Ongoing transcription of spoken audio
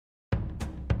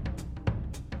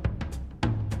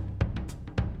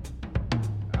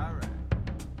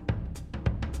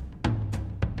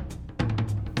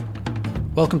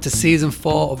Welcome to Season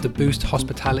 4 of the Boost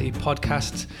Hospitality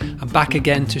Podcast. I'm back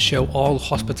again to show all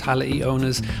hospitality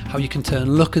owners how you can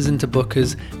turn lookers into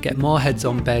bookers, get more heads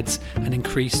on beds, and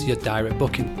increase your direct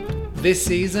booking. This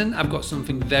season, I've got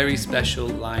something very special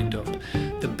lined up.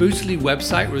 The Boostly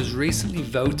website was recently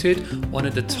voted one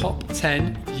of the top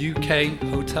 10 UK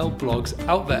hotel blogs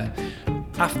out there.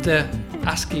 After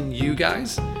asking you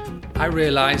guys, I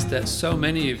realised that so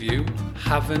many of you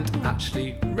haven't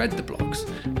actually read the blogs.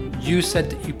 You said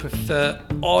that you prefer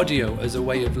audio as a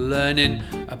way of learning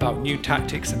about new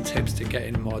tactics and tips to get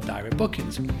in more direct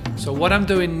bookings. So what I'm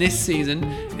doing this season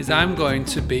is I'm going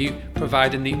to be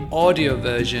providing the audio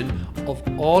version of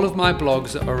all of my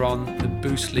blogs that are on the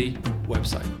Boostly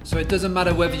website. So it doesn't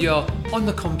matter whether you're on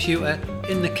the computer,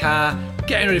 in the car,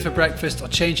 getting ready for breakfast or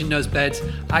changing those beds,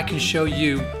 I can show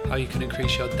you how you can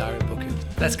increase your direct booking.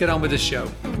 Let's get on with the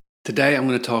show. Today I'm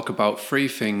going to talk about 3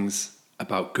 things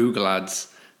about Google Ads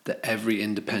that every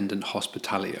independent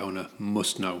hospitality owner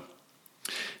must know.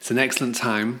 It's an excellent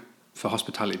time for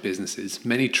hospitality businesses.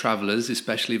 Many travellers,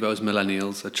 especially those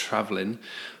millennials, are travelling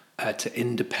to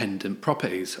independent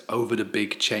properties over the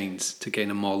big chains to gain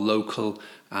a more local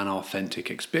and authentic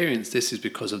experience. This is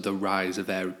because of the rise of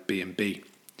Airbnb.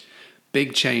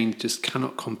 Big chains just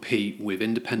cannot compete with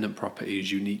independent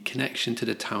properties' unique connection to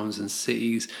the towns and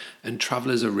cities, and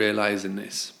travellers are realising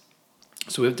this.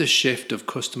 So with the shift of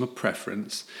customer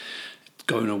preference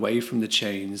going away from the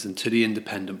chains and to the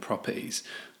independent properties,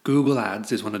 Google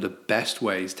Ads is one of the best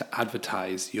ways to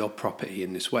advertise your property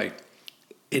in this way.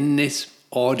 In this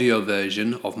audio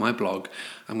version of my blog,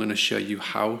 I'm going to show you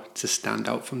how to stand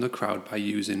out from the crowd by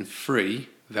using 3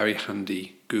 very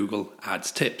handy Google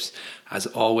Ads tips. As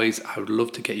always, I would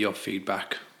love to get your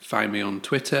feedback. Find me on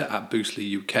Twitter at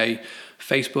Boostly UK,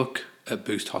 Facebook at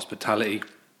Boost Hospitality,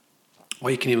 or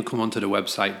you can even come onto the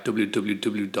website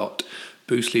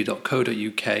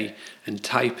www.boostly.co.uk and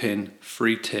type in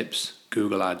 3 tips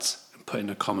Google Ads and put in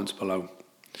the comments below.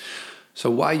 So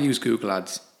why use Google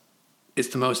Ads? It's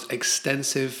the most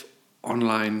extensive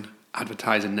online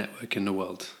advertising network in the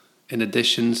world. In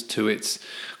addition to its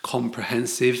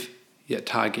comprehensive yet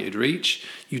targeted reach,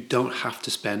 you don't have to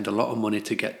spend a lot of money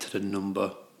to get to the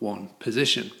number 1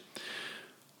 position.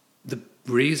 The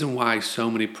reason why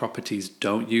so many properties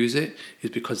don't use it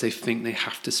is because they think they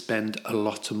have to spend a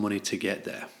lot of money to get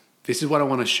there. This is what I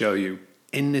want to show you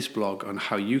in this blog on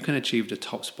how you can achieve the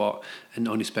top spot and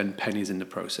only spend pennies in the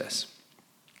process.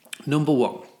 Number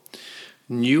 1,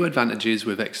 new advantages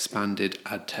with expanded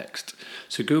ad text.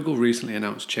 So Google recently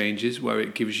announced changes where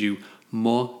it gives you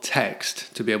more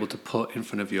text to be able to put in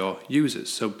front of your users.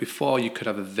 So before you could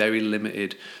have a very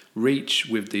limited reach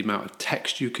with the amount of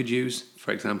text you could use.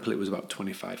 For example, it was about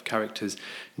 25 characters.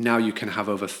 Now you can have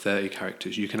over 30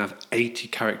 characters. You can have 80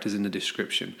 characters in the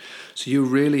description. So you're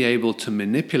really able to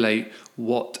manipulate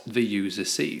what the user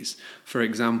sees. For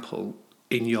example,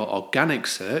 in your organic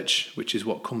search, which is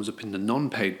what comes up in the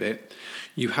non-paid bit,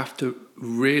 you have to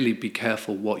really be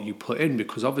careful what you put in,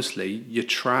 because obviously you're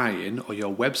trying, or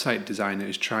your website designer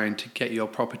is trying to get your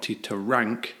property to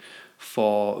rank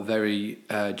for very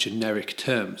generic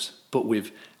terms. But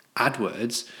with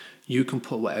AdWords, you can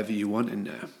put whatever you want in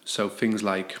there. So things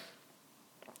like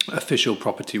official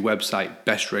property website,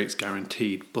 best rates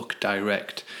guaranteed, book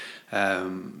direct,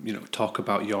 talk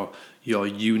about your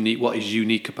unique, what is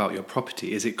unique about your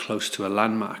property. Is it close to a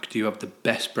landmark? Do you have the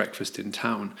best breakfast in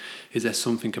town? Is there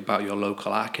something about your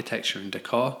local architecture and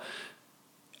decor?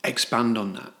 Expand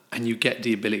on that, and you get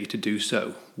the ability to do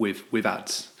so with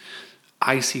ads.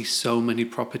 I see so many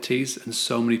properties and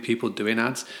so many people doing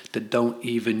ads that don't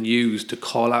even use the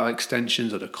call out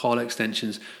extensions or the call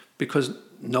extensions because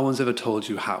no one's ever told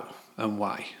you how and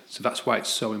why. So that's why it's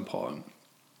so important.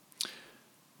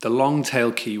 The long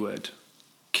tail keyword.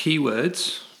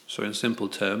 Keywords, so in simple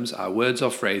terms, are words or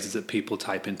phrases that people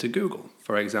type into Google.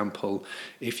 For example,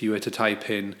 if you were to type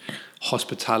in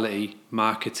hospitality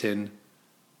marketing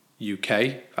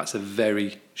UK, that's a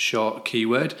very short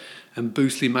keyword, and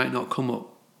Boostly might not come up.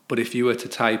 But if you were to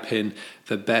type in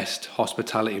the best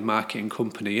hospitality marketing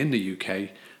company in the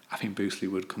UK, I think Boostly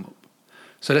would come up.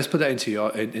 So let's put that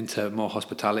into more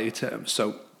hospitality terms.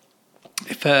 So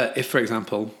if for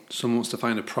example, someone wants to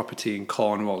find a property in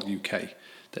Cornwall, UK,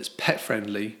 that's pet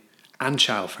friendly and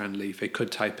child friendly, they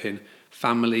could type in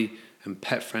family and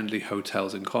pet friendly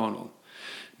hotels in Cornwall.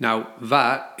 Now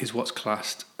that is what's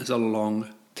classed as a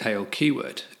long tail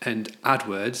keyword, and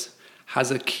AdWords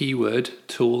has a keyword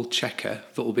tool checker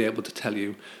that will be able to tell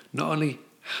you not only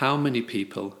how many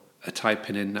people are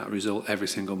typing in that result every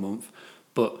single month,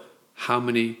 but how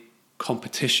many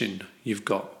competition you've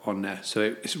got on there. So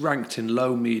it's ranked in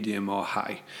low, medium or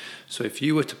high. So if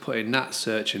you were to put in that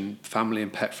search in family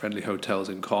and pet friendly hotels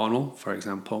in Cornwall, for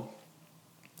example,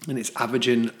 and it's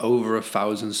averaging over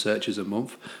 1,000 searches a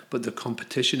month, but the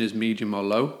competition is medium or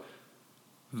low,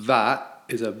 that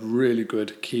is a really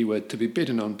good keyword to be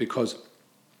bidding on because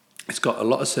it's got a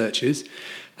lot of searches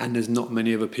and there's not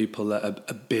many other people that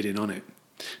are bidding on it.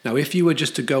 Now, if you were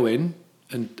just to go in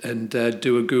and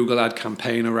do a Google ad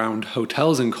campaign around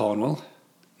hotels in Cornwall,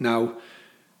 now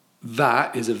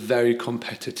that is a very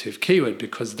competitive keyword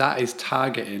because that is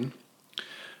targeting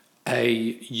a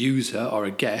user or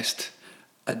a guest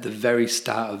at the very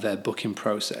start of their booking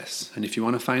process. And if you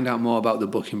want to find out more about the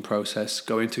booking process,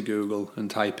 go into Google and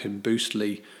type in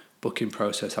Boostly booking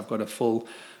process. I've got a full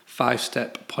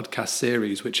 5-step podcast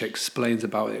series which explains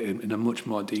about it in a much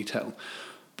more detail.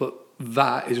 But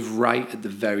that is right at the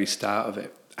very start of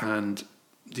it. And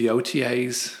the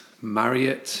OTAs,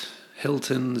 Marriott,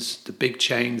 Hilton's, the big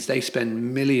chains, they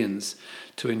spend millions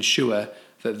to ensure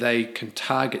that they can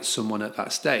target someone at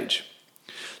that stage.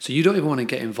 So you don't even want to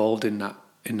get involved in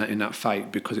that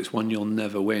fight because it's one you'll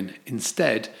never win.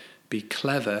 Instead, be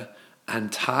clever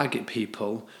and target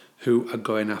people who are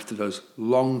going after those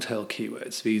long tail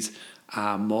keywords. These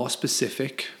are more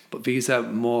specific, but these are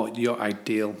more your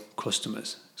ideal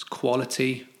customers. It's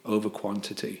quality over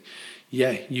quantity.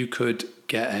 Yeah, you could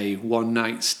get a one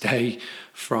night stay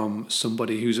from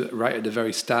somebody who's right at the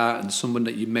very start and someone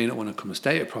that you may not want to come and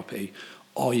stay at property,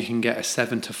 or you can get a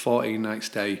 7 to 14 night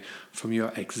stay from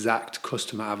your exact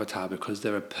customer avatar because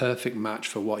they're a perfect match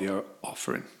for what you're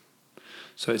offering.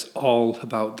 So it's all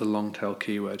about the long tail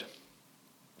keyword.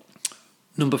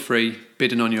 Number 3,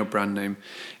 bidding on your brand name.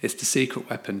 It's the secret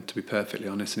weapon, to be perfectly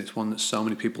honest, and it's one that so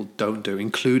many people don't do,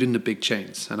 including the big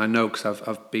chains. And I know because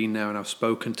I've been there and I've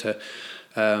spoken to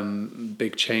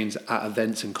big chains at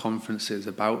events and conferences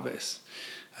about this.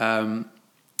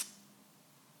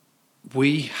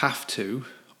 We have to,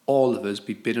 all of us,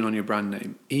 be bidding on your brand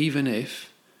name, even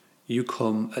if you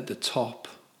come at the top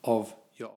of